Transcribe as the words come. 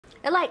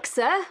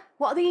Alexa,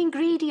 what are the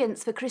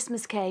ingredients for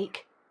Christmas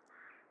cake?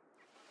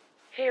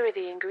 Here are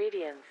the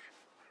ingredients.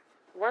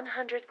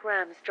 100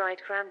 grams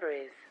dried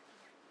cranberries.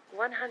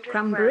 100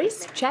 Cranberries,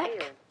 grams mixed check.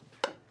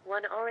 peel.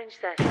 1 orange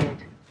zested.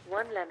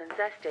 1 lemon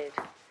zested.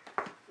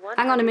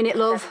 Hang on a minute,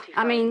 love.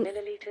 175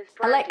 millilitres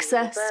brandy or Alexa,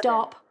 bourbon.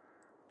 stop.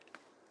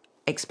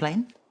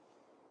 Explain.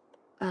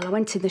 Well, I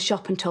went in the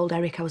shop and told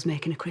Eric I was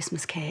making a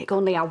Christmas cake,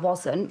 only I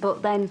wasn't,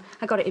 but then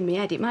I got it in my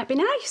head it might be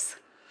nice.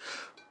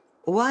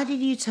 Why did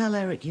you tell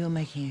Eric you were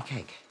making a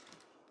cake?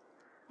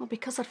 Well,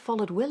 because I'd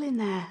followed Will in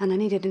there and I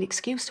needed an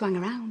excuse to hang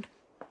around.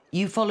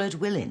 You followed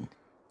Will in?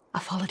 I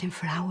followed him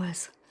for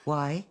hours.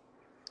 Why?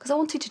 Because I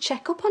wanted to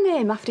check up on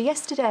him after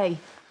yesterday.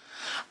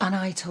 And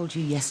I told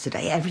you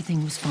yesterday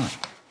everything was fine.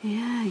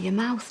 Yeah, your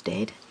mouth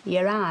did.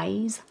 Your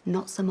eyes,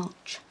 not so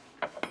much.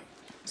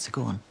 So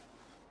go on.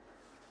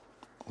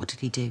 What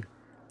did he do?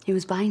 He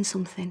was buying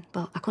something,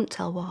 but I couldn't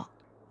tell what.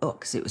 Oh,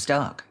 'cause it was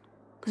dark.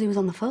 Because he was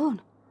on the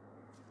phone.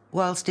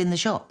 Whilst in the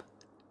shop?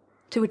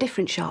 To a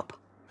different shop.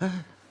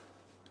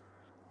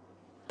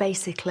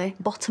 Basically,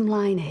 bottom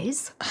line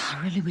is... I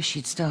really wish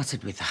you'd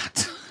started with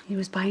that. He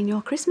was buying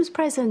your Christmas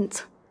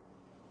present.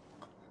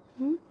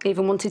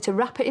 Even wanted to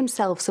wrap it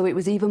himself so it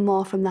was even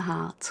more from the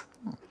heart.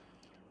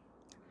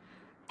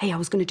 Hey, I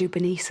was going to do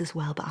Bernice as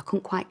well, but I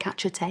couldn't quite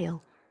catch her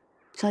tail.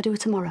 Shall I do it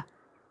tomorrow?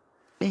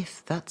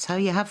 If that's how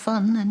you have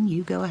fun, then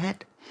you go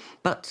ahead.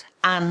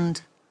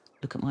 And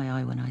look at my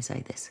eye when I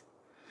say this.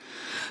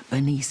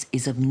 Bernice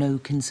is of no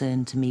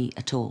concern to me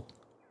at all.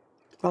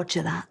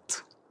 Roger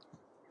that.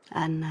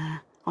 And,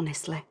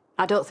 honestly,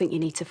 I don't think you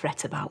need to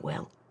fret about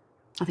Will.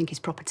 I think he's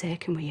proper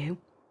taken with you.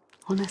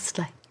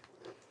 Honestly.